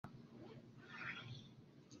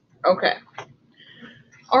Okay.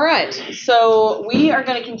 All right. So we are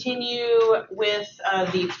going to continue with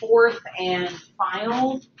the fourth and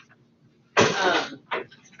final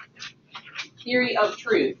theory of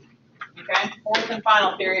truth. Okay. Fourth and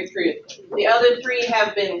final theory of truth. The other three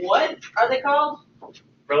have been what are they called?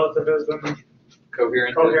 Relativism,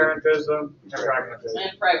 coherentism, and pragmatism.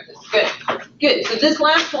 And pragmatism. Good. Good. So this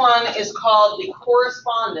last one is called the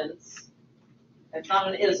correspondence. It's not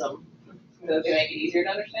an ism. So they make it easier to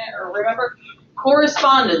understand or remember.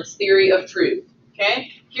 Correspondence theory of truth.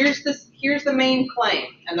 Okay? Here's the main claim,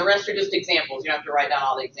 and the rest are just examples. You don't have to write down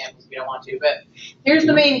all the examples if you don't want to, but here's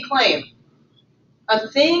the main claim. A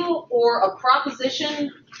thing or a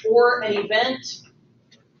proposition or an event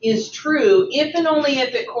is true if and only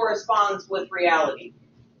if it corresponds with reality.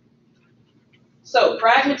 So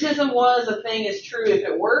pragmatism was a thing is true if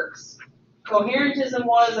it works. Coherentism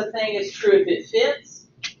was a thing is true if it fits.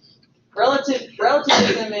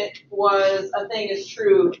 Relativism it was a thing is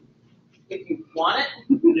true if you want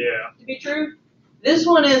it to be true. This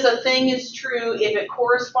one is a thing is true if it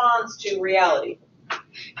corresponds to reality.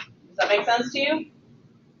 Does that make sense to you?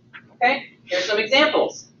 Okay, here's some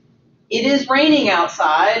examples. It is raining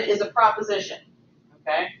outside is a proposition.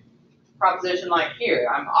 Okay, proposition like here,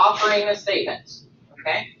 I'm offering a statement.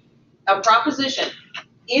 Okay, a proposition.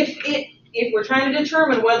 If we're trying to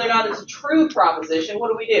determine whether or not it's a true proposition,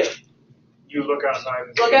 what do? You look outside.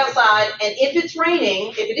 Look outside, and if it's raining,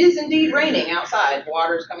 if it is indeed raining outside,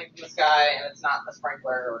 water's coming from the sky, and it's not a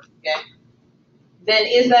sprinkler, okay, then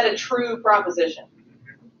is that a true proposition?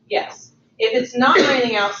 Yes. If it's not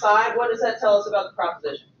raining outside, what does that tell us about the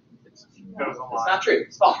proposition? It's not true.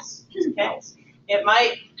 It's false. Okay. It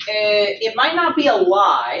might not be a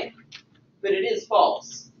lie, but it is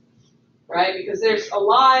false, right? Because there's a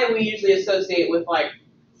lie we usually associate with like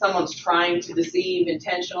someone's trying to deceive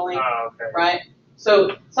intentionally, right?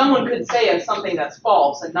 So someone could say something that's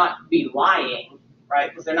false and not be lying, right?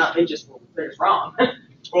 Because they're just wrong.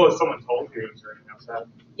 Well, if someone told you it was raining outside.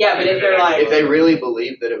 Yeah, but if they're like, if they really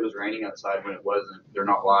believe that it was raining outside when it wasn't, they're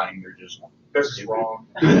not lying. They're just wrong.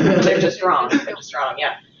 They're just wrong. They're just wrong.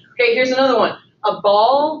 Yeah. Okay. Here's another one. A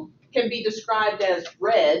ball can be described as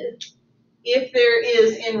red if there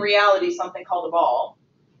is in reality something called a ball,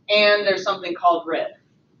 and there's something called red.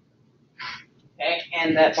 Okay,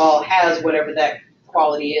 and that ball has whatever that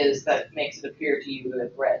quality is that makes it appear to you as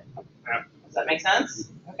red. Yeah. Does that make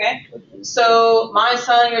sense? Okay. So my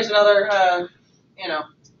son, here's another,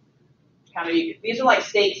 these are like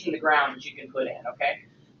stakes in the ground that you can put in. Okay.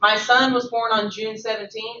 My son was born on June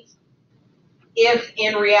 17th. If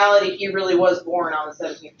in reality he really was born on the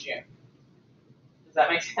 17th of June. Does that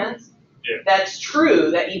make sense? Yeah. That's true.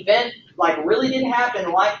 That event like really did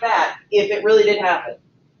happen like that. If it really did happen.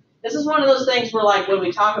 This is one of those things where, like, when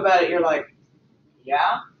we talk about it, you're like,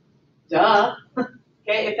 yeah, duh.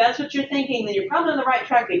 Okay, if that's what you're thinking, then you're probably on the right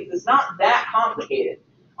track because it's not that complicated.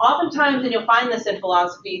 Oftentimes, and you'll find this in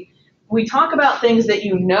philosophy, we talk about things that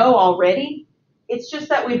you know already. It's just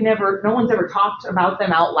that no one's ever talked about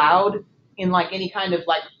them out loud in, like, any kind of,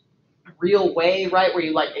 like, real way, right, where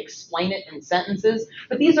you, like, explain it in sentences.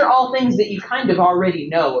 But these are all things that you kind of already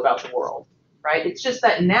know about the world, right? It's just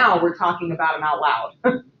that now we're talking about them out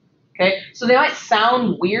loud. Okay, so they might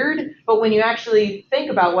sound weird, but when you actually think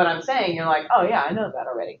about what I'm saying, you're like, oh yeah, I know that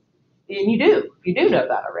already. And you do know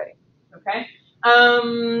that already. Okay,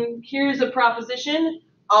 here's a proposition.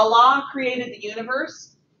 Allah created the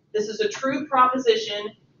universe. This is a true proposition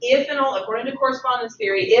if and only, according to correspondence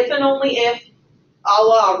theory, if and only if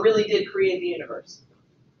Allah really did create the universe.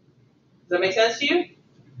 Does that make sense to you?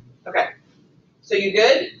 Okay, so you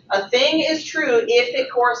good? A thing is true if it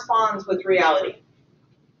corresponds with reality.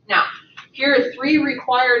 Now, here are 3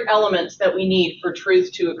 required elements that we need for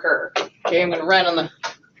truth to occur. Okay, I'm going to write on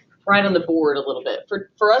the board a little bit.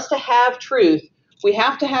 For us to have truth, we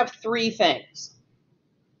have to have 3 things.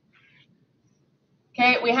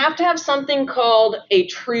 Okay, we have to have something called a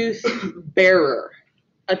truth bearer.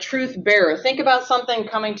 A truth bearer. Think about something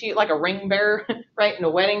coming to you like a ring bearer, right, in a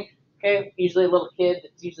wedding. Okay, usually a little kid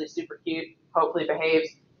that's usually super cute, hopefully behaves,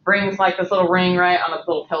 brings like this little ring, right, on a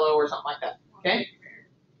little pillow or something like that. Okay?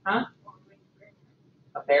 Huh?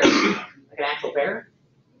 A bear? Like an actual bear?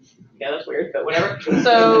 Yeah, that's weird, but whatever.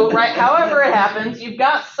 So, right, however it happens, you've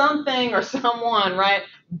got something or someone, right,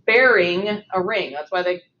 bearing a ring. That's what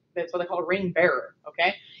they call a ring bearer,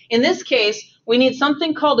 okay? In this case, we need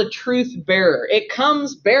something called a truth bearer. It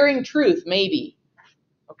comes bearing truth, maybe.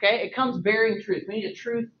 Okay? It comes bearing truth. We need a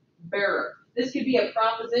truth bearer. This could be a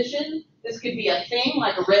proposition. This could be a thing,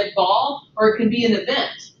 like a red ball, or it could be an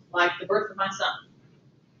event, like the birth of my son.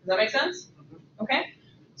 Does that make sense? Okay?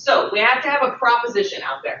 So we have to have a proposition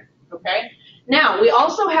out there. Okay? Now, we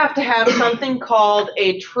also have to have something called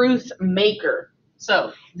a truth maker.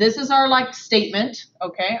 So, this is our like statement,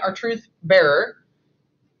 okay, our truth bearer.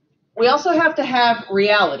 We also have to have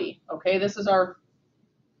reality, okay? This is our,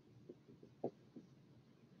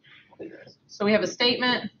 so we have a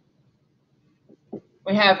statement,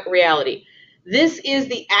 we have reality. This is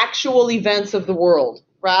the actual events of the world,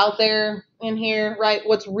 right out there in here, right?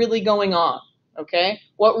 What's really going on, okay?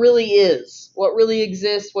 What really is, what really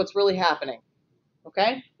exists, what's really happening,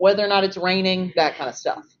 okay? Whether or not it's raining, that kind of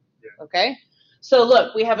stuff, okay? So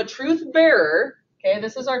look, we have a truth bearer, okay?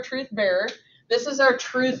 This is our truth bearer. This is our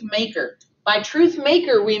truth maker. By truth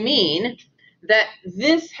maker, we mean that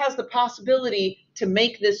this has the possibility to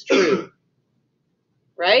make this true,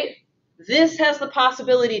 right? This has the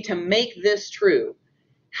possibility to make this true.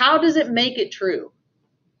 How does it make it true?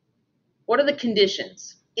 What are the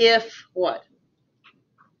conditions? If what?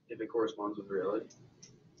 If it corresponds with reality.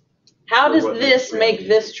 How Or does what this makes make reality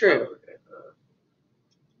this true? Oh, okay.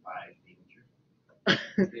 By being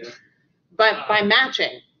true. Yeah. By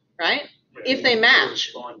matching, right? If they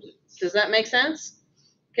match. Does that make sense?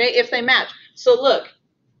 Okay, if they match. So look,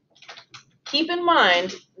 keep in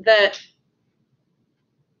mind that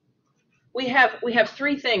we have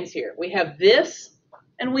three things here. We have this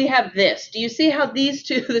and we have this. Do you see how these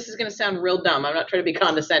two, this is going to sound real dumb. I'm not trying to be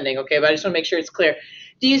condescending, okay, but I just want to make sure it's clear.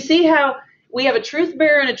 Do you see how we have a truth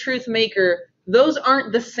bearer and a truth maker? Those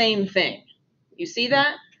aren't the same thing. You see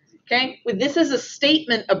that? Okay? This is a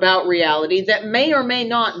statement about reality that may or may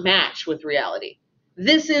not match with reality.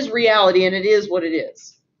 This is reality and it is what it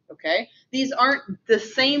is. Okay? These aren't the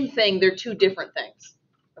same thing. They're two different things.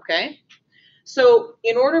 Okay? So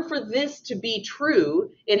in order for this to be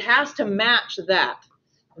true, it has to match that.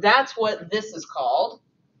 That's what this is called.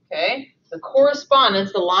 Okay? The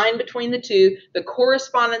correspondence, the line between the two, the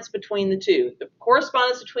correspondence between the two. The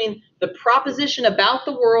correspondence between the proposition about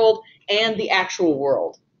the world and the actual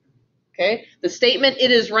world. Okay? The statement,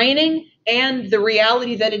 it is raining, and the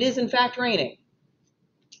reality that it is in fact raining.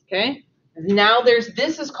 Okay? Now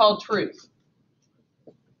this is called truth.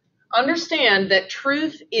 Understand that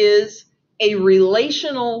truth is a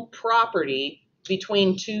relational property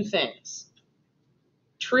between two things.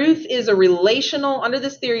 Truth is a relational, under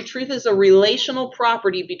this theory, truth is a relational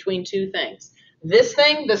property between two things. This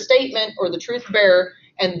thing, the statement or the truth bearer,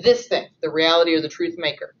 and this thing, the reality or the truth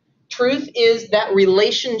maker. Truth is that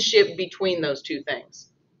relationship between those two things.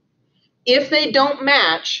 If they don't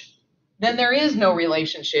match, then there is no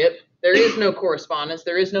relationship, there is no correspondence,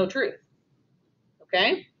 there is no truth.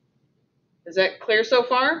 Okay? Is that clear so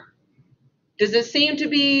far? Does this seem to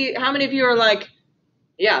be, how many of you are like,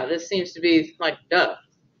 yeah, this seems to be like, duh.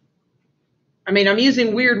 I mean, I'm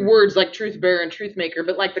using weird words like truth bearer and truth maker,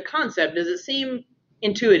 but like the concept, does it seem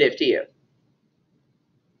intuitive to you?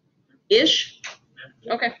 Ish?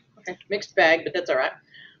 Okay. Mixed bag, but that's all right.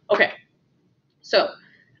 Okay. So,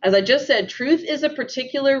 as I just said, truth is a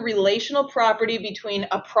particular relational property between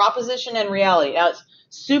a proposition and reality. Now, it's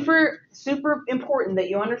super, super important that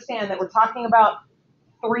you understand that we're talking about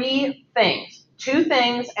three things. Two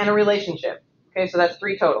things and a relationship. Okay, so that's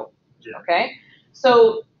three total. Yeah. Okay?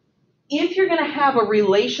 So, if you're going to have a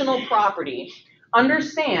relational property,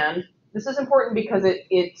 understand, this is important because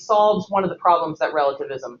it solves one of the problems that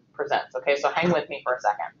relativism presents. Okay, so hang with me for a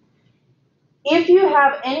second. If you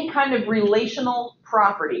have any kind of relational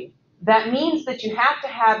property, that means that you have to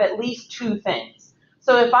have at least two things.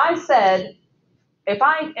 So if I said, if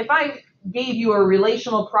I gave you a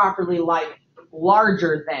relational property like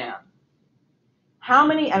larger than, how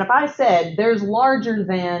many, and if I said there's larger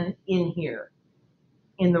than in here,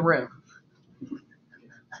 in the room,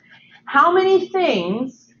 how many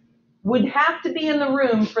things would have to be in the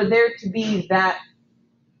room for there to be that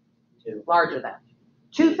larger than?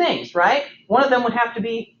 Two things, right? One of them would have to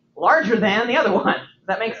be larger than the other one. Does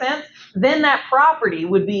that make sense? Then that property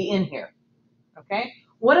would be in here. Okay?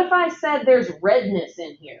 What if I said there's redness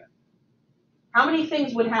in here? How many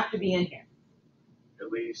things would have to be in here?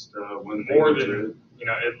 At least one More thing. than,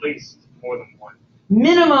 at least more than one.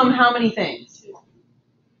 Minimum how many things?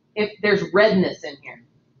 If there's redness in here.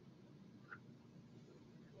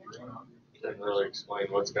 Doesn't really explain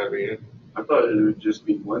what's got to be in. I thought it would just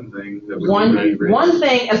be one thing that would be red. One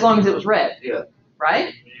thing as long as it was red. Yeah.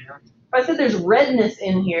 Right? Yeah. If I said there's redness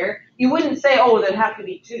in here, you wouldn't say, oh, there'd have to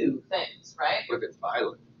be two things, right? What if it's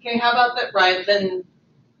violet? Okay, how about that? Right, then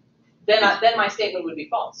my statement would be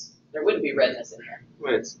false. There wouldn't be redness in here.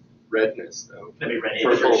 Well, it's redness, though. Maybe red.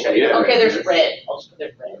 Purple, yeah. Okay, there's red. I'll just put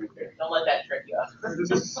there's red. Don't let that trick you up.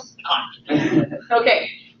 Okay,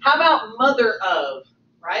 how about mother of,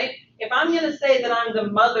 right? If I'm going to say that I'm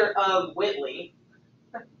the mother of Whitley,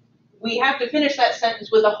 we have to finish that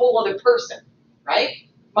sentence with a whole other person, right?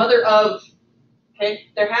 Mother of, okay?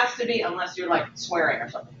 There has to be, unless you're like swearing or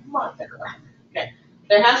something. Mother, okay?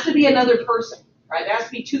 There has to be another person, right? There has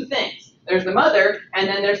to be two things. There's the mother, and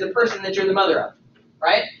then there's the person that you're the mother of,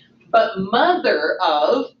 right? But mother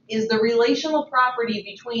of is the relational property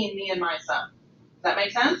between me and my son. Does that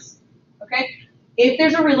make sense? Okay? If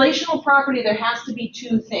there's a relational property, there has to be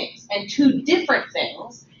two things, and two different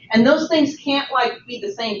things, and those things can't like be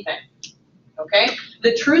the same thing. Okay?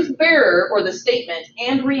 The truth bearer or the statement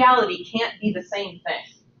and reality can't be the same thing.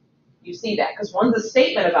 You see that, because one's a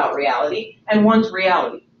statement about reality and one's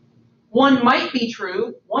reality. One might be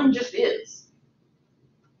true, one just is.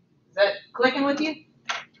 Is that clicking with you?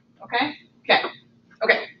 Okay?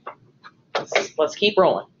 Okay. Let's keep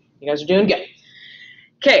rolling. You guys are doing good.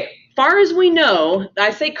 Okay, far as we know,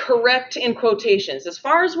 I say correct in quotations. As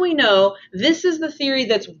far as we know, this is the theory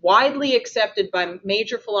that's widely accepted by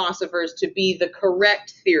major philosophers to be the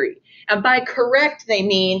correct theory. And by correct, they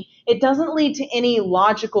mean it doesn't lead to any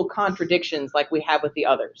logical contradictions like we have with the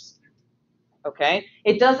others. Okay?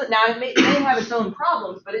 It doesn't, now it may have its own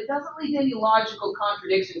problems, but it doesn't lead to any logical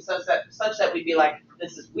contradictions such that we'd be like,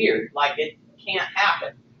 this is weird, like it can't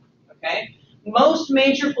happen. Okay? Most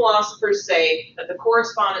major philosophers say that the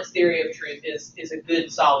correspondence theory of truth is a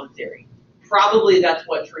good, solid theory. Probably that's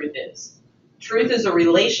what truth is. Truth is a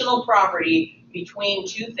relational property between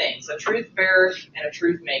two things, a truth bearer and a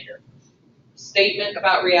truth maker. Statement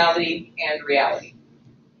about reality and reality.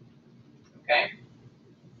 Okay?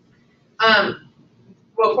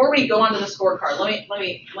 Before we go on to the scorecard,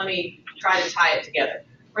 let me try to tie it together.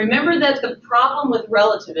 Remember that the problem with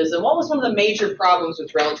relativism, what was one of the major problems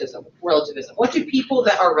with relativism? What do people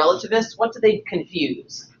that are relativists, what do they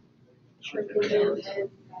confuse?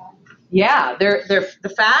 Yeah, they're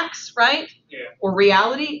the facts, right? Yeah. Or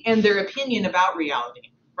reality, and their opinion about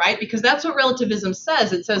reality, right? Because that's what relativism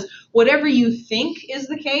says. It says whatever you think is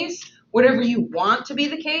the case, whatever you want to be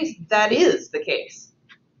the case, that is the case.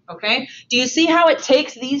 Okay? Do you see how it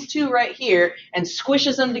takes these two right here and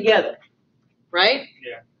squishes them together? Right?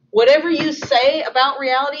 Yeah. Whatever you say about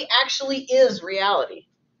reality actually is reality.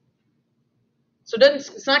 So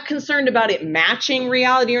it's not concerned about it matching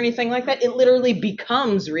reality or anything like that. It literally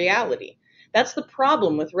becomes reality. That's the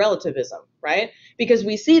problem with relativism, right? Because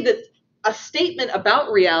we see that a statement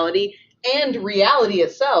about reality and reality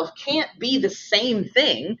itself can't be the same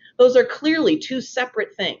thing. Those are clearly two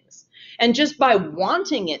separate things. And just by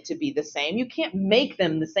wanting it to be the same, you can't make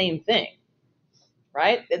them the same thing.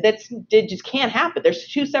 Right? It just can't happen. There's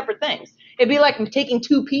two separate things. It'd be like taking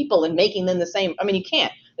two people and making them the same. I mean, you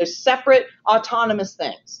can't. They're separate, autonomous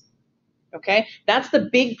things. Okay? That's the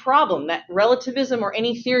big problem that relativism or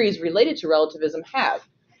any theories related to relativism have,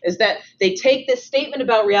 is that they take this statement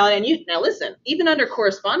about reality, and now listen, even under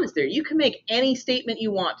correspondence theory, you can make any statement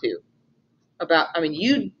you want to about, I mean,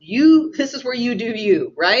 you, this is where you do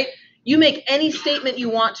you, right? You make any statement you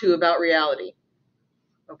want to about reality.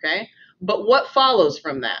 Okay? But what follows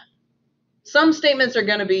from that? Some statements are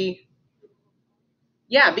going to be,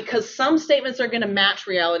 because some statements are going to match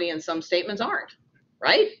reality and some statements aren't,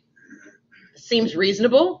 right? Seems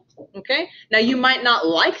reasonable, okay? Now, you might not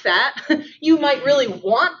like that. You might really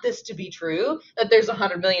want this to be true, that there's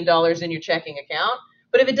 $100 million in your checking account.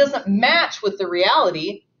 But if it doesn't match with the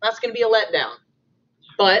reality, that's going to be a letdown.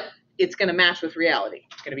 But it's going to match with reality.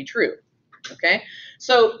 It's going to be true, okay?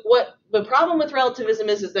 So what the problem with relativism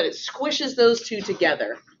is that it squishes those two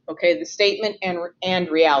together, okay, the statement and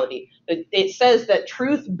reality. It says that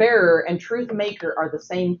truth bearer and truth maker are the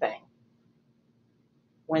same thing,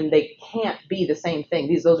 when they can't be the same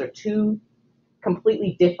thing. Those are two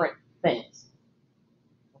completely different things,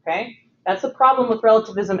 okay? That's the problem with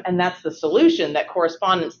relativism, and that's the solution that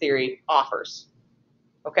correspondence theory offers,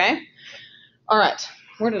 okay? All right,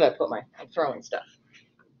 where did I put I'm throwing stuff.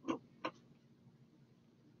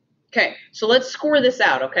 Okay, so let's score this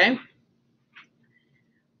out, okay?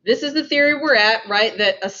 This is the theory we're at, right?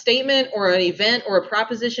 That a statement or an event or a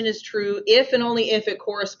proposition is true if and only if it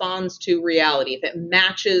corresponds to reality, if it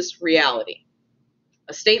matches reality.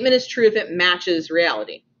 A statement is true if it matches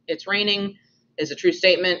reality. It's raining is a true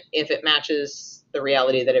statement if it matches the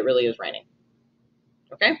reality that it really is raining.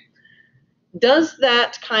 Okay? Does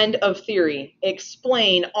that kind of theory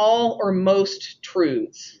explain all or most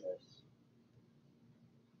truths?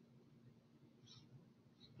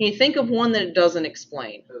 Can you think of one that it doesn't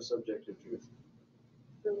explain? No subjective truth.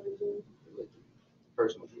 Religion.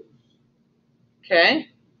 Personal truth. Okay.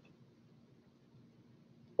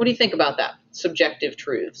 What do you think about that? Subjective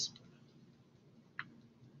truths.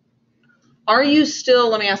 Are you still,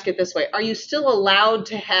 let me ask it this way, are you still allowed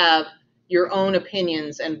to have your own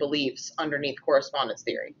opinions and beliefs underneath correspondence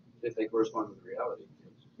theory. If they correspond with reality.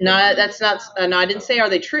 No, that's not. No, I didn't say are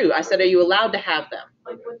they true. I said are you allowed to have them?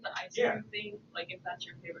 Like with the ice cream thing, like if that's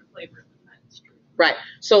your favorite flavor, then that's true. Right.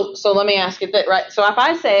 So let me ask you that. Right. So if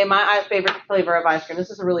I say my favorite flavor of ice cream, this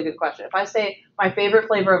is a really good question. If I say my favorite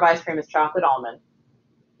flavor of ice cream is chocolate almond,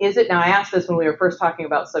 is it? Now I asked this when we were first talking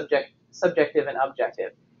about subjective and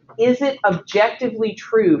objective. Is it objectively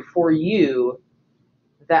true for you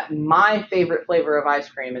that my favorite flavor of ice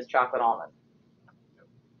cream is chocolate almond?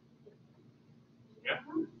 Yeah.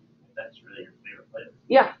 That's really your favorite flavor.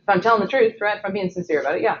 Yeah, if I'm telling the truth, right? If I'm being sincere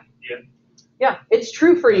about it, yeah. Yeah. Yeah, it's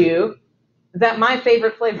true for you that my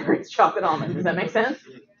favorite flavor is chocolate almond. Does that make sense?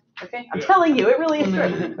 Okay, I'm telling you, it really is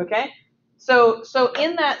true. Okay, so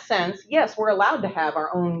in that sense, yes, we're allowed to have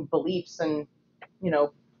our own beliefs and,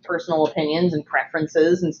 personal opinions and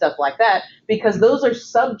preferences and stuff like that, because those are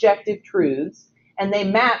subjective truths and they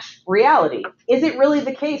match reality. Is it really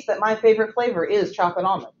the case that my favorite flavor is chocolate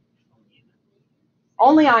almond?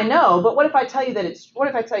 Only I know, but what if I tell you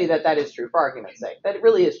that that is true, for argument's sake, that it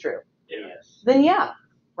really is true? Yes. Then yeah,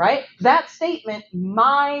 right? That statement,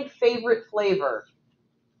 my favorite flavor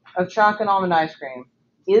of chocolate almond ice cream,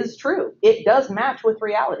 is true. It does match with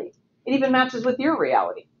reality. It even matches with your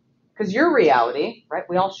reality. Because your reality, right,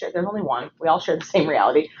 we all share, there's only one, we all share the same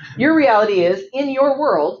reality. Your reality is, in your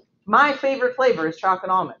world, my favorite flavor is chocolate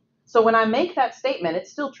almond. So when I make that statement,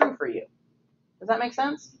 it's still true for you. Does that make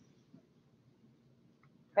sense?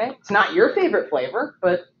 Okay? It's not your favorite flavor,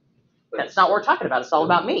 but that's not what we're talking about. It's all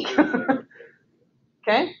about me.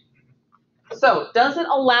 Okay? So, does it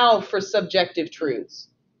allow for subjective truths?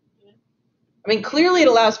 I mean, clearly it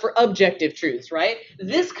allows for objective truths, right?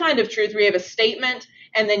 This kind of truth where you have a statement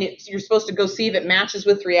and then you're supposed to go see if it matches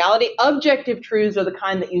with reality. Objective truths are the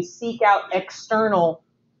kind that you seek out external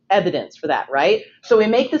evidence for that, right? So we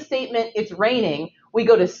make the statement, it's raining. We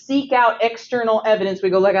go to seek out external evidence. We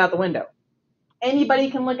go look out the window.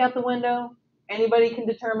 Anybody can look out the window. Anybody can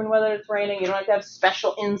determine whether it's raining. You don't have to have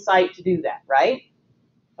special insight to do that, right?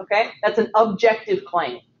 Okay? That's an objective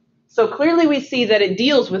claim. So clearly we see that it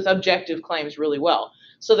deals with objective claims really well.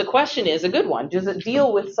 So the question is a good one. Does it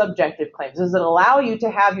deal with subjective claims? Does it allow you to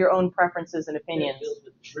have your own preferences and opinions? It deals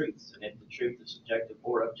with truths, and if the truth is subjective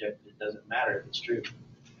or objective, it doesn't matter if it's true.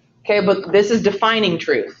 Okay, but this is defining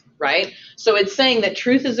truth, right? So it's saying that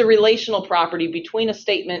truth is a relational property between a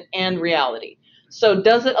statement and reality. So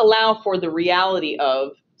does it allow for the reality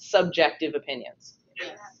of subjective opinions?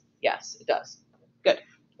 Yes. Yes, it does. Good,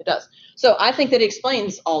 it does. So I think that it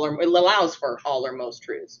explains it allows for all or most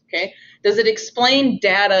truths, okay? Does it explain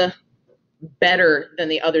data better than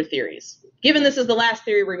the other theories? Given this is the last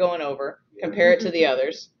theory we're going over, compare it to the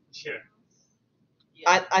others. Sure.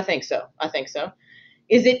 I think so.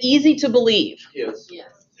 Is it easy to believe? Yes.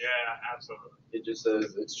 Yes. Yeah, absolutely. It just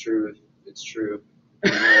says it's true. It's true.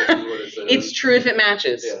 And that's what it says. It's true if it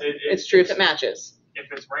matches. Yeah. It's true if it matches. If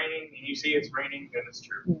it's raining and you see it's raining, then it's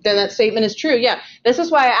true. Then that statement is true. Yeah. This is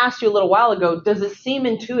why I asked you a little while ago, does it seem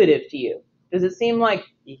intuitive to you? Does it seem like,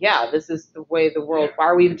 yeah, this is the way the world, why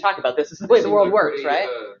are we even talking about this? This is the way the Seems world like works, pretty, right?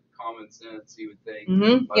 Common sense, you would think.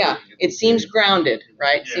 Mm-hmm. by Yeah. looking at It the seems theory. grounded,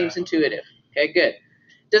 right? Yeah. Seems intuitive. Okay, good.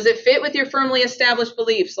 Does it fit with your firmly established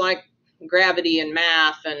beliefs like gravity and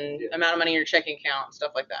math and amount of money in your checking account and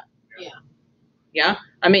stuff like that? Yeah. Yeah?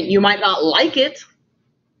 I mean, you might not like it,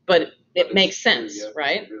 but it But makes it's true, sense, yeah.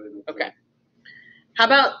 right? It really makes Okay. sense. How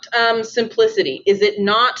about simplicity? Is it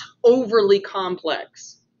not overly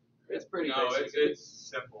complex? It's pretty No, basic. it's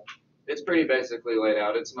simple. It's pretty basically laid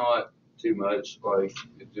out. It's not too much. Like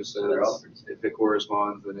it just says if it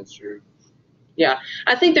corresponds, then it's true. Yeah,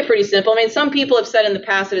 I think they're pretty simple. I mean, some people have said in the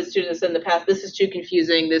past, that students have said in the past, this is too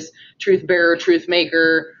confusing, this truth bearer, truth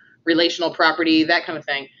maker, relational property, that kind of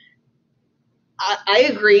thing. I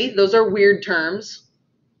agree. Those are weird terms,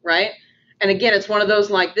 right? And again, it's one of those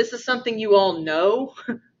like, this is something you all know,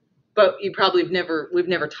 but you probably we've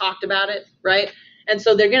never talked about it, right? And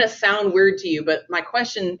so they're going to sound weird to you. But my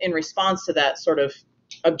question in response to that sort of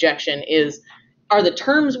objection is, are the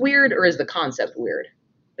terms weird or is the concept weird?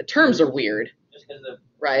 The terms are weird. Just because the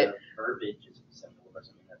Right. verbiage is simple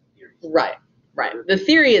doesn't mean that's the theory. Right. The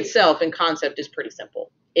theory itself and concept is pretty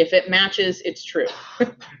simple. If it matches, it's true.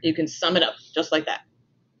 You can sum it up just like that.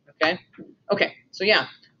 Okay. So yeah,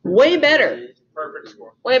 way better. Perfect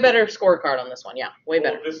score. Way better scorecard on this one. Yeah, way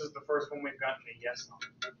Well, better. this is the first one we've gotten a yes on.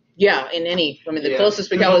 Yeah, the Yeah. closest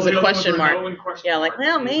we got was a The other ones question are mark. no and question Yeah, like, marks.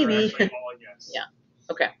 well, These are maybe. actually all yes. Yeah.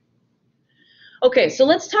 Okay, so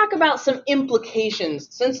let's talk about some implications.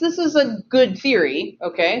 Since this is a good theory,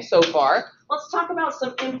 okay, so far, let's talk about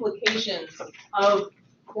some implications of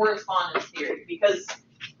correspondence theory. Because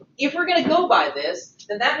if we're gonna go by this,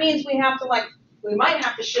 then that means we might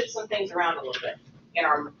have to shift some things around a little bit in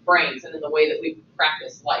our brains and in the way that we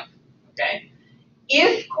practice life, okay?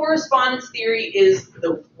 If correspondence theory is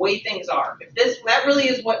the way things are, if that really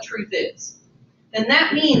is what truth is, then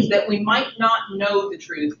that means that we might not know the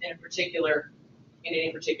truth in any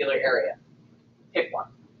particular area. Pick one,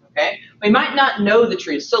 okay? We might not know the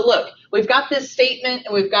truth. So look, we've got this statement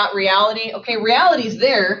and we've got reality. Okay, reality's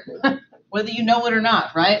there, whether you know it or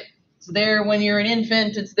not, right? It's there when you're an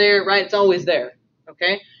infant, it's there, right? It's always there,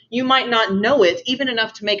 okay? You might not know it even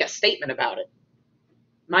enough to make a statement about it.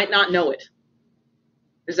 Might not know it.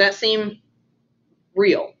 Does that seem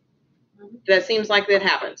real? That seems like that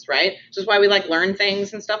happens, right? This is why we like learn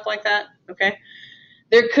things and stuff like that, okay?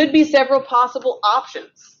 There could be several possible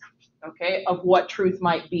options, okay, of what truth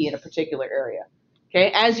might be in a particular area,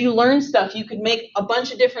 okay? As you learn stuff, you could make a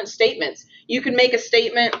bunch of different statements. You could make a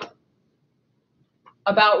statement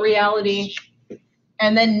about reality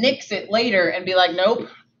and then nix it later and be like, nope,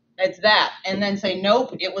 it's that, and then say,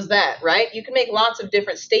 nope, it was that, right? You can make lots of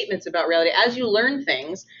different statements about reality. As you learn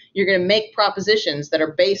things, you're going to make propositions that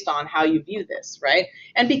are based on how you view this, right?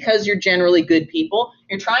 And because you're generally good people,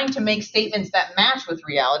 you're trying to make statements that match with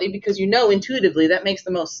reality because you know intuitively that makes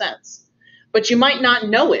the most sense. But you might not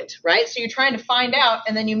know it, right? So you're trying to find out,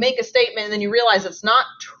 and then you make a statement, and then you realize it's not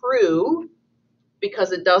true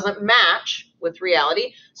because it doesn't match with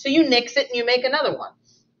reality. So you nix it and you make another one.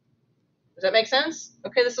 Does that make sense?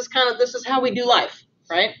 Okay, this is how we do life,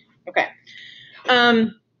 right? Okay.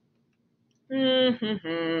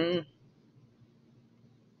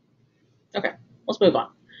 Okay, let's move on.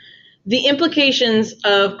 The implications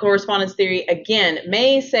of correspondence theory, again,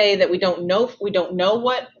 may say that we don't know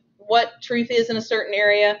what truth is in a certain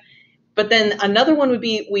area, but then another one would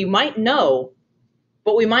be we might know,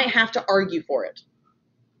 but we might have to argue for it.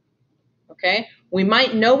 Okay? We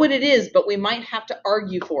might know what it is, but we might have to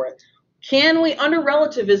argue for it. Can we, under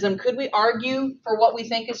relativism, could we argue for what we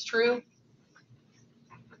think is true?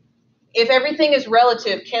 If everything is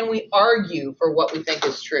relative, can we argue for what we think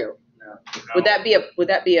is true? No. Would that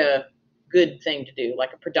be a good thing to do,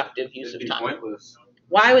 like a productive use It'd of be time? pointless.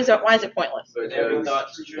 Why is it pointless? Every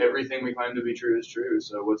thought's Because true. everything we claim to be true is true,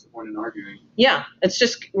 so what's the point in arguing? Yeah,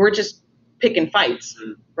 we're just picking fights,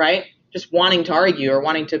 right? Just wanting to argue or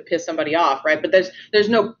wanting to piss somebody off, right? But there's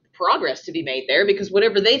no progress to be made there because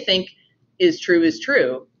whatever they think is true is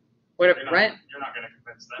true. Whatever, right? You're not going to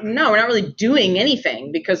convince them. No, we're not really doing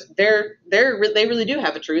anything because they really do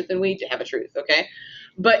have a truth and we have a truth, okay?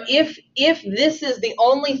 But if this is the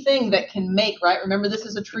only thing that can make, right? Remember, this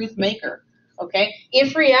is a truth maker, okay?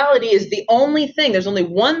 If reality is the only thing, there's only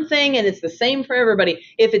one thing and it's the same for everybody.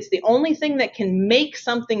 If it's the only thing that can make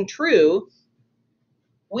something true,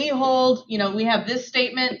 we have this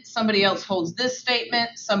statement, somebody else holds this statement,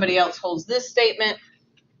 somebody else holds this statement.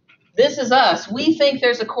 This is us. We think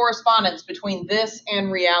there's a correspondence between this and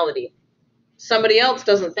reality. Somebody else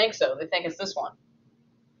doesn't think so. They think it's this one.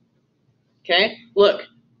 Okay? Look,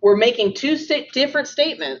 we're making two different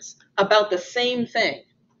statements about the same thing.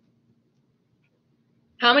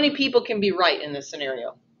 How many people can be right in this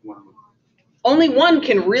scenario? One. Only one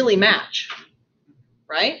can really match,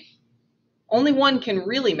 right? Only one can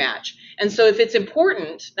really match. And so if it's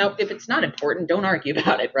important, now if it's not important, don't argue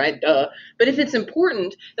about it, right? Duh. But if it's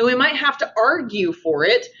important, then we might have to argue for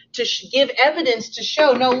it to give evidence to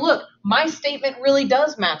show, no, look, my statement really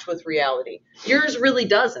does match with reality. Yours really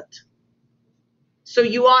doesn't. So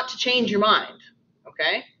you ought to change your mind,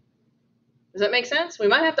 okay? Does that make sense? We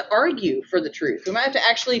might have to argue for the truth. We might have to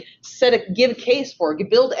actually give a case for it,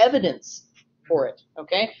 build evidence for it,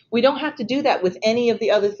 okay? We don't have to do that with any of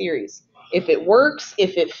the other theories. If it works,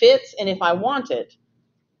 if it fits, and if I want it,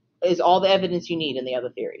 is all the evidence you need in the other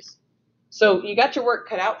theories. So you got your work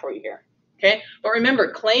cut out for you here, okay? But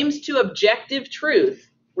remember, claims to objective truth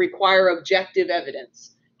require objective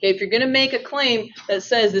evidence. Okay, if you're going to make a claim that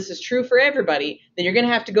says this is true for everybody, then you're going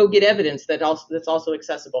to have to go get evidence that's also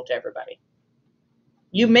accessible to everybody.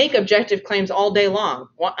 You make objective claims all day long.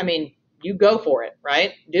 You go for it,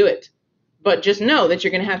 right? Do it. But just know that you're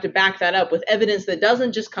going to have to back that up with evidence that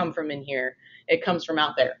doesn't just come from in here. It comes from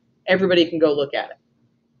out there. Everybody can go look at it.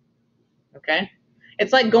 Okay?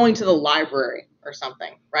 It's like going to the library or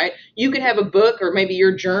something, right? You could have a book or maybe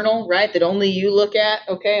your journal, right, that only you look at,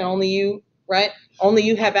 okay, only you, right? Only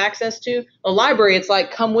you have access to. A library, it's like,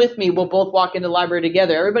 come with me. We'll both walk into the library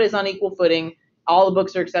together. Everybody's on equal footing. All the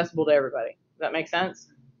books are accessible to everybody. Does that make sense?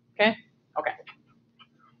 Okay? Okay.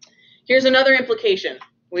 Here's another implication.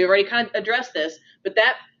 We've already kind of addressed this, but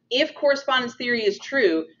that if correspondence theory is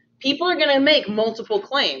true, People are going to make multiple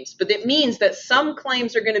claims, but it means that some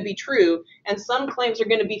claims are going to be true and some claims are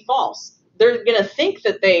going to be false. They're going to think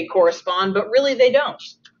that they correspond, but really they don't.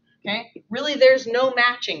 Okay? Really, there's no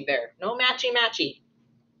matching there. No matchy-matchy.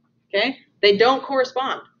 Okay? They don't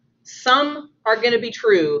correspond. Some are going to be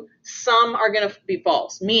true, some are going to be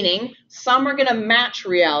false, meaning some are going to match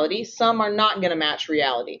reality, some are not going to match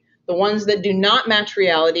reality. The ones that do not match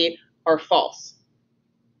reality are false.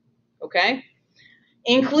 Okay?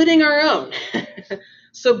 Including our own.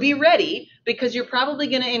 So be ready, because you're probably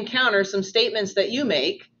going to encounter some statements that you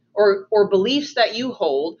make or beliefs that you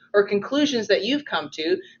hold or conclusions that you've come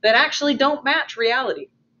to that actually don't match reality.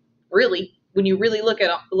 Really, when you really look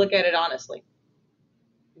at it honestly.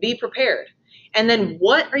 Be prepared. And then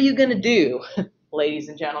what are you going to do, ladies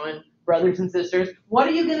and gentlemen, brothers and sisters, what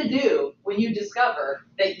are you going to do when you discover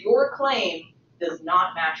that your claim does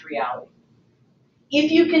not match reality?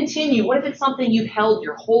 If you continue, what if it's something you've held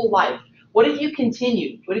your whole life? What if you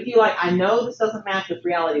continue? What if you I know this doesn't match with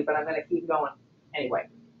reality, but I'm going to keep going anyway?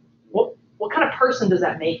 What kind of person does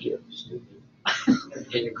that make you?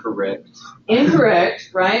 Incorrect. Incorrect,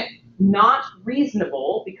 right? Not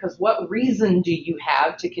reasonable, because what reason do you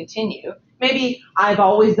have to continue? Maybe I've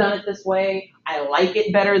always done it this way. I like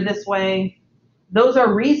it better this way. Those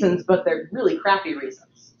are reasons, but they're really crappy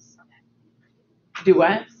reasons. Do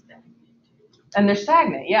what? And they're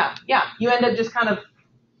stagnant, yeah. You end up just kind of,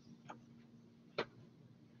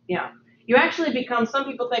 You actually become, some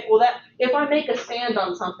people think, well, that if I make a stand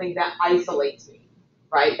on something, that isolates me,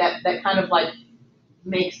 right? That kind of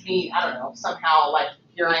makes me, I don't know, somehow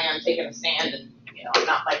here I am taking a stand and, I'm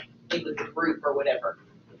not in with the group or whatever.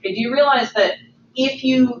 Okay, do you realize that if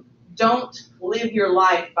you don't live your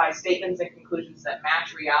life by statements and conclusions that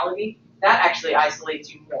match reality, that actually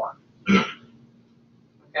isolates you more?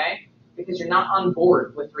 Okay? Because you're not on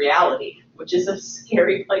board with reality, which is a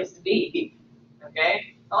scary place to be.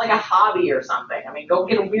 Okay? Not like a hobby or something. I mean, go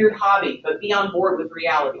get a weird hobby, but be on board with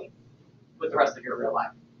reality with the rest of your real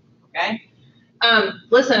life. Okay?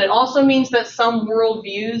 Listen, it also means that some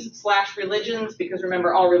worldviews / religions, because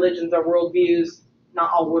remember, all religions are worldviews, not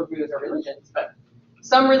all worldviews are religions, but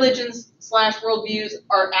some religions / worldviews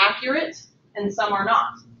are accurate and some are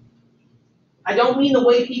not. I don't mean the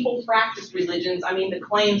way people practice religions, I mean the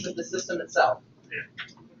claims of the system itself.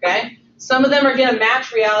 Okay? Some of them are going to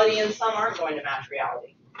match reality and some aren't going to match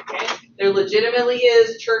reality. Okay? There legitimately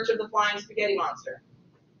is Church of the Flying Spaghetti Monster.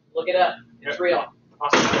 Look it up. It's real.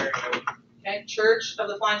 Okay? Church of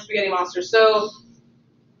the Flying Spaghetti Monster. So,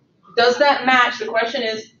 does that match? The question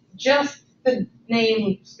is, just the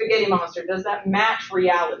name Spaghetti Monster, does that match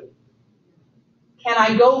reality? Can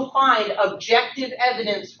I go find objective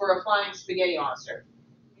evidence for a flying spaghetti monster?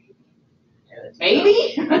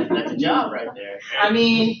 Maybe? That's a job right there. I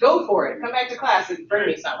mean, go for it. Come back to class and bring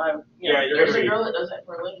me something. There's a girl that does that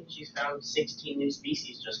for a living. She's found 16 new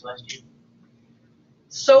species just last year.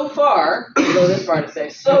 So far, I'll go this far to say,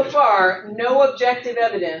 so far, no objective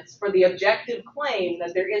evidence for the objective claim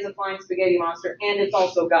that there is a flying spaghetti monster and it's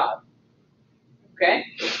also God. Okay?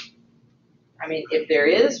 I mean, if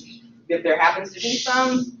there happens to be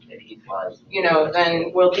some,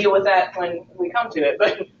 then we'll deal with that when we come to it.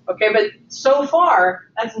 But so far,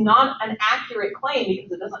 that's not an accurate claim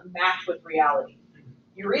because it doesn't match with reality.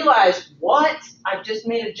 You realize what? I've just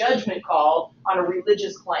made a judgment call on a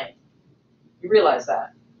religious claim. You realize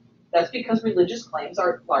that? That's because religious claims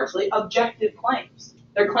are largely objective claims.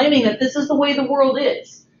 They're claiming that this is the way the world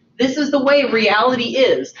is. This is the way reality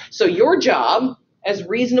is. So your job, as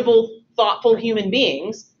reasonable, thoughtful human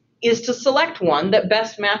beings, is to select one that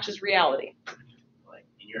best matches reality.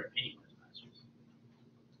 In your opinion.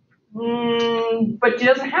 But it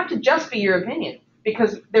doesn't have to just be your opinion,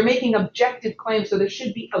 because they're making objective claims, so there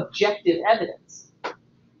should be objective evidence,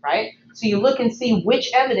 right? So you look and see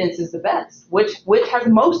which evidence is the best, which has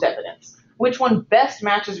most evidence, which one best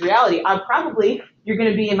matches reality. You're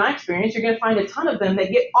going to be, in my experience, you're going to find a ton of them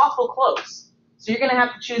that get awful close. So you're going to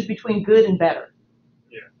have to choose between good and better.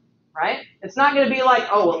 Yeah. Right? It's not going to be like,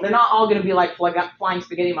 they're not all going to be like Flying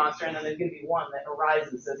Spaghetti Monster, and then there's going to be one that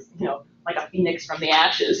arises as, like a phoenix from the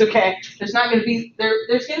ashes, okay? There's going to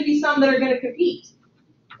be some that are going to compete,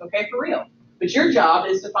 okay, for real. But your job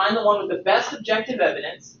is to find the one with the best objective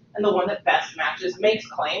evidence and the one that best makes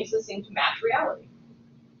claims that seem to match reality.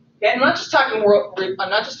 Okay, I'm not just talking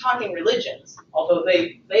religions, although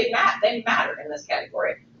they matter in this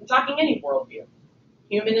category. I'm talking any worldview.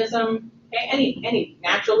 Humanism, okay, any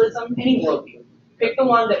naturalism, any worldview. Pick the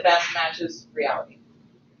one that best matches reality.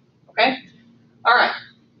 Okay? All right.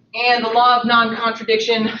 And the law of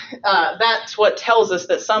non-contradiction, that's what tells us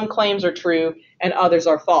that some claims are true and others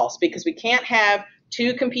are false, because we can't have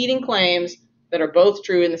two competing claims that are both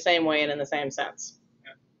true in the same way and in the same sense.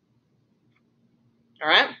 All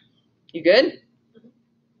right? You good?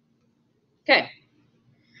 Okay.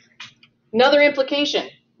 Another implication.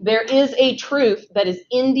 There is a truth that is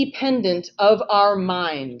independent of our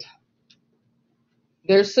mind.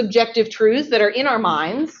 There's subjective truths that are in our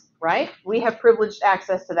minds, right? We have privileged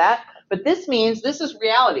access to that. But this means this is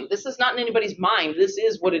reality. This is not in anybody's mind. This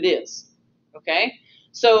is what it is. Okay?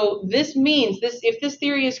 So this means, if this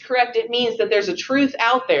theory is correct, it means that there's a truth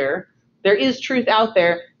out there. There is truth out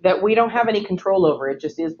there that we don't have any control over. It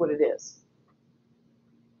just is what it is.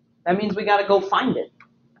 That means we got to go find it.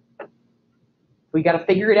 We got to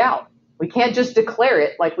figure it out. We can't just declare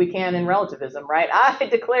it like we can in relativism, right? I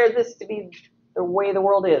declare this to be the way the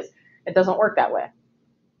world is. It doesn't work that way.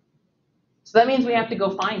 So that means we have to go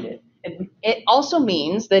find it. It also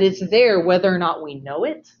means that it's there whether or not we know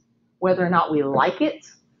it, whether or not we like it,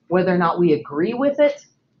 whether or not we agree with it.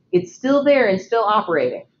 It's still there and still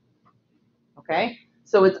operating. Okay?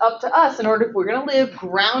 So it's up to us in order, if we're going to live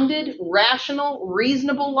grounded, rational,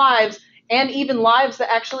 reasonable lives, and even lives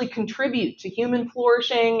that actually contribute to human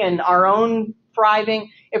flourishing and our own thriving,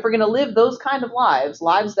 if we're going to live those kind of lives,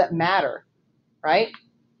 lives that matter, right?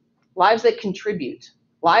 Lives that contribute,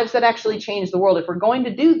 lives that actually change the world. If we're going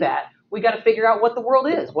to do that, we got to figure out what the world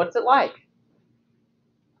is. What's it like?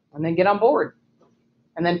 And then get on board.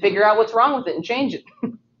 And then figure out what's wrong with it and change it.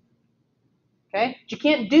 Okay? But you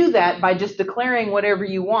can't do that by just declaring whatever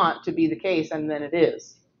you want to be the case and then it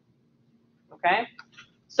is. Okay?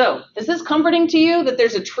 So, is this comforting to you that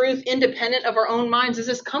there's a truth independent of our own minds? Is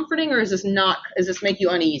this comforting or is this not? Does this make you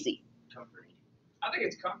uneasy? Comforting. I think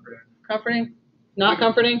it's comforting. Comforting? Not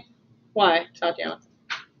comforting? Why, Tatiana?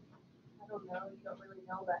 I don't know. You don't really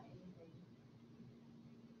know about anything.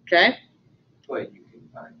 Okay? But you can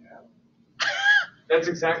find out. That's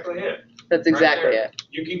exactly it. That's exactly Right there. it.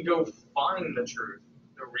 You can go find the truth,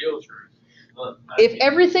 the real truth. Look, If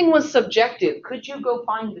everything was subjective, could you go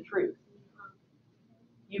find the truth?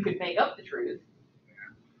 You could make up the truth.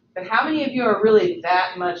 But how many of you are really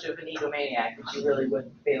that much of an egomaniac that you really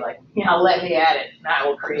wouldn't be like, let me at it, and I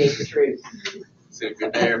will create the truth? Is it a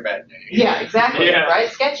good day or bad day? Yeah, exactly, Yeah. right?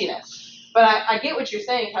 Sketchiness. But I get what you're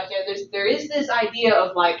saying, Tatiana. There is this idea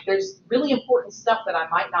of there's really important stuff that I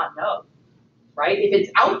might not know, right? If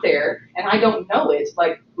it's out there and I don't know it,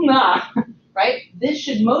 nah, right? This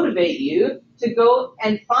should motivate you to go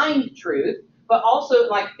and find truth, but also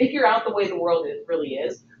figure out the way the world really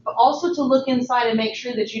is, but also to look inside and make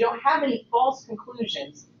sure that you don't have any false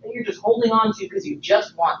conclusions that you're just holding on to because you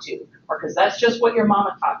just want to, or because that's just what your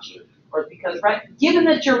mama taught you, or because, right, given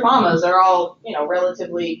that your mamas are all,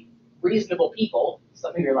 relatively reasonable people,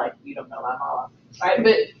 some of you are like, you don't know my mama, right?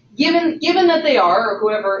 But given that they are, or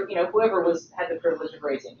whoever had the privilege of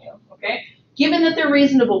raising you, okay? Given that they're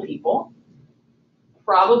reasonable people,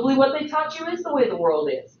 probably what they taught you is the way the world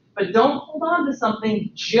is. But don't hold on to something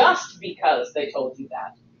just because they told you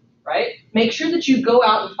that, right? Make sure that you go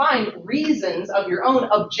out and find reasons of your own,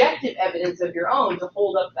 objective evidence of your own to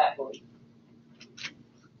hold up that belief.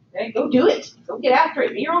 Okay, go do it. Go get after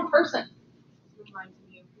it. Be your own person. Reminds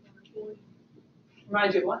me of water boiling.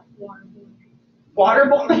 Reminds you of what? Water boiling. Water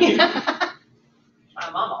boiling? My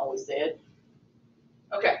mama always said.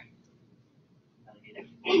 Okay.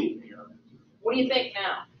 What do you think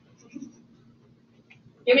now?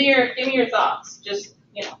 Give me your thoughts, just,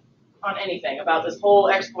 on anything about this whole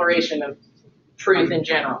exploration of truth in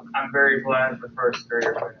general. I'm very glad the first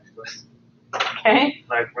grader finished with Okay?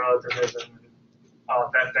 relativism.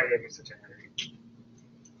 That gave me such a headache.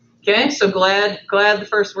 Okay, so glad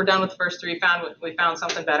we're done with the first three. We found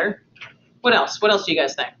something better. What else? What else do you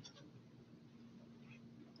guys think?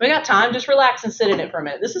 We got time. Just relax and sit in it for a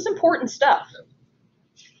minute. This is important stuff.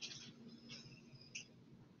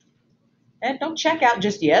 And don't check out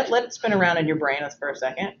just yet. Let it spin around in your brain for a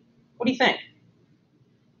second. What do you think?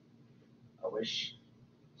 I wish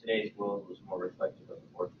today's world was more reflective of the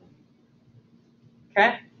fourth one.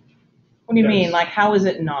 Okay? What do you mean? Yes. How is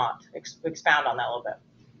it not? Expound on that a little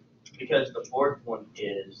bit. Because the fourth one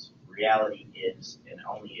is reality is and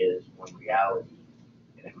only is one reality,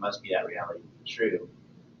 and it must be that reality to be true.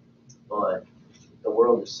 But the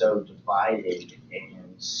world is so divided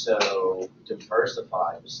and so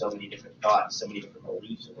diversified with so many different thoughts, so many different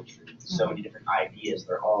beliefs of the truth, so many different ideas.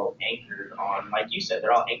 They're all anchored on, like you said,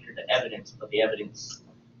 they're all anchored to evidence, but the evidence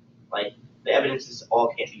is all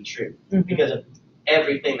can't be true. Mhm. Because if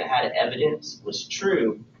everything that had evidence was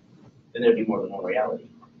true, then there'd be more than one reality.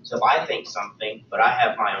 So if I think something, but I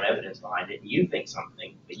have my own evidence behind it, and you think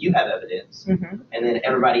something, but you have evidence, Mm-hmm. and then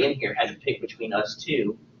everybody in here had to pick between us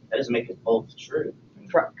two, that doesn't make us both true.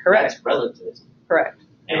 Correct. That's relativism. Correct.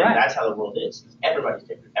 And You're right. that's how the world is. Everybody's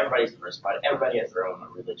different. Everybody's diversified. Everybody has their own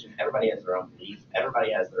religion. Everybody has their own belief.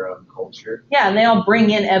 Everybody has their own culture. Yeah, and they all bring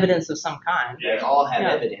in evidence of some kind. They all have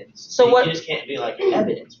Yeah. evidence. So what- You just can't be like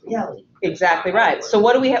evidence, reality. Exactly right. So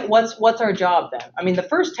what do we have? What's our job then? I mean, the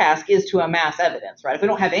first task is to amass evidence, right? If we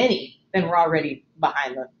don't have any, then we're already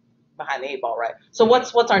behind the 8 ball, right? So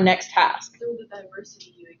what's our next task? Through the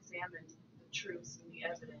diversity, you examine the truths and the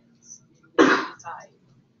evidence, and then you decide.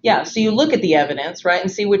 Yeah, so you look at the evidence, right, and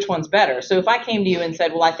see which one's better. So if I came to you and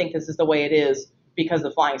said, well, I think this is the way it is because the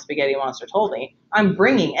flying spaghetti monster told me, I'm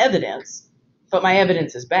bringing evidence, but my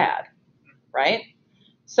evidence is bad, right?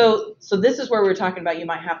 So this is where we're talking about you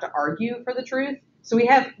might have to argue for the truth. So we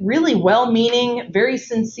have really well-meaning, very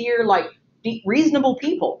sincere, like reasonable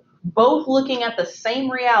people, both looking at the same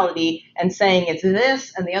reality and saying it's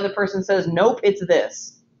this, and the other person says, nope, it's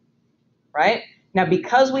this, right? Now,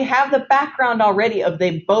 because we have the background already of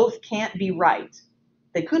they both can't be right,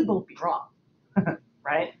 they could both be wrong,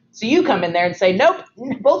 right? So you come in there and say, nope,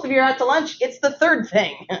 both of you are out to lunch, it's the third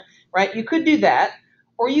thing, right? You could do that,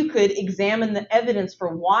 or you could examine the evidence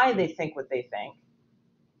for why they think what they think,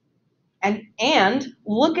 and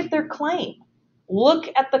look at their claim. Look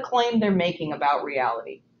at the claim they're making about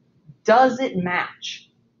reality. Does it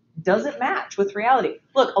match? Does it match with reality?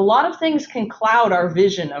 Look, a lot of things can cloud our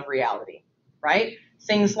vision of reality, right?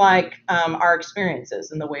 Things like our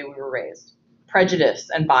experiences and the way we were raised, prejudice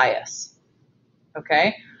and bias,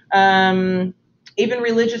 okay? Even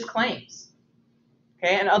religious claims,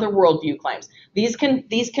 okay, and other worldview claims. These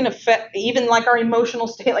can affect even like our emotional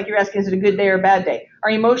state, like you're asking, is it a good day or a bad day?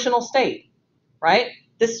 Our emotional state, right?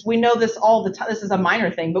 We know this all the time. This is a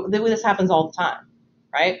minor thing, but this happens all the time,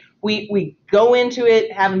 right? We go into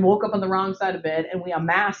it having woke up on the wrong side of bed, and we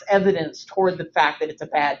amass evidence toward the fact that it's a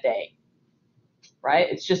bad day, right?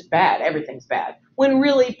 It's just bad. Everything's bad. When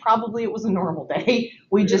really, probably it was a normal day.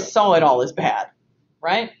 We just saw it all as bad,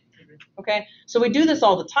 right? Okay? So we do this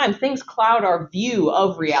all the time. Things cloud our view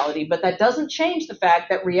of reality, but that doesn't change the fact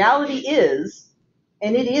that reality is,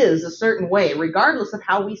 and it is a certain way, regardless of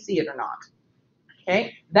how we see it or not.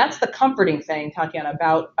 Okay? That's the comforting thing, Tatiana,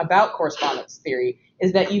 about correspondence theory,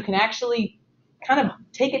 is that you can actually kind of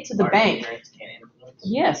take it to the Our bank. ignorance can't influence.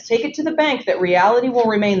 Yes, take it to the bank that reality will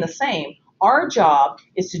remain the same. Our job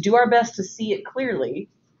is to do our best to see it clearly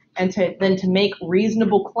and then to make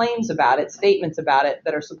reasonable claims about it, statements about it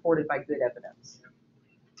that are supported by good evidence.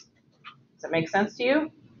 Does that make sense to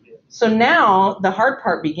you? So now the hard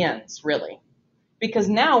part begins, really. Because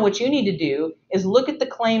now what you need to do is look at the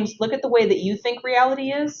claims, look at the way that you think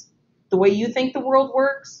reality is, the way you think the world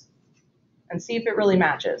works, and see if it really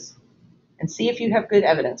matches. And see if you have good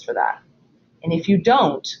evidence for that. And if you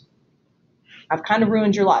don't, I've kind of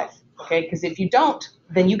ruined your life, okay? Because if you don't,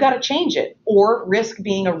 then you got to change it or risk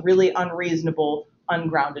being a really unreasonable,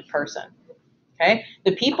 ungrounded person, okay?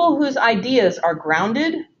 The people whose ideas are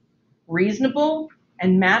grounded, reasonable,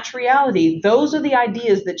 and match reality, those are the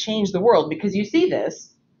ideas that change the world. Because you see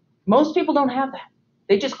this, most people don't have that.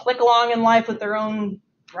 They just click along in life with their own,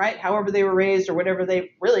 right, however they were raised or whatever they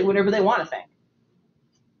want to think,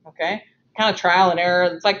 okay? Kind of trial and error.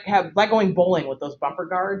 It's like going bowling with those bumper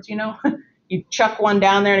guards, you know? You chuck one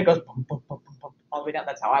down there and it goes boom, boom, boom, boom, boom, all the way down.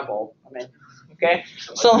 That's how I bowl. I mean, okay?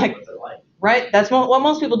 So like, right? That's what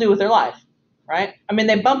most people do with their life, right? I mean,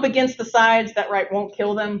 they bump against the sides. That, right, won't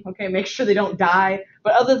kill them, okay? Make sure they don't die.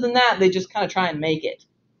 But other than that, they just kind of try and make it,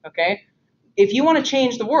 okay? If you want to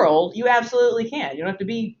change the world, you absolutely can. You don't have to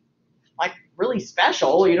be like really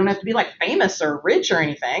special. You don't have to be like famous or rich or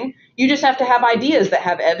anything. You just have to have ideas that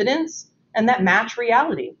have evidence and that match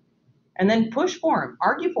reality. And then push for them,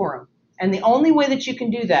 argue for them. And the only way that you can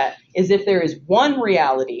do that is if there is one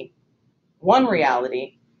reality,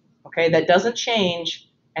 okay, that doesn't change,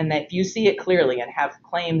 and that if you see it clearly and have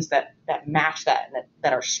claims that match that and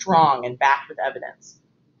that are strong and backed with evidence,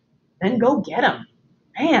 then go get them.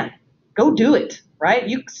 Man, go do it, right?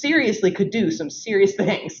 You seriously could do some serious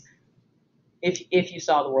things if you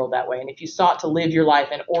saw the world that way and if you sought to live your life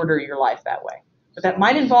and order your life that way. But that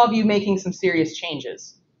might involve you making some serious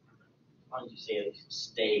changes. Why don't you say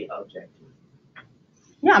stay objective?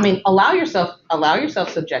 Yeah, I mean, allow yourself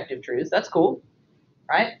subjective truths. That's cool,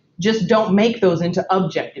 right? Just don't make those into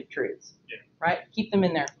objective truths, right? Keep them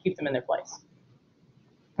in their place.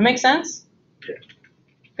 That makes sense? Yeah.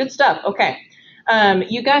 Good stuff. Okay.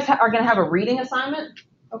 You guys are going to have a reading assignment,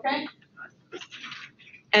 okay?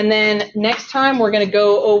 And then next time we're going to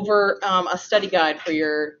go over a study guide for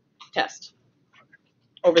your test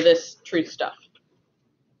over this truth stuff.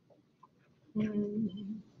 We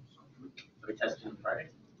tested on Friday.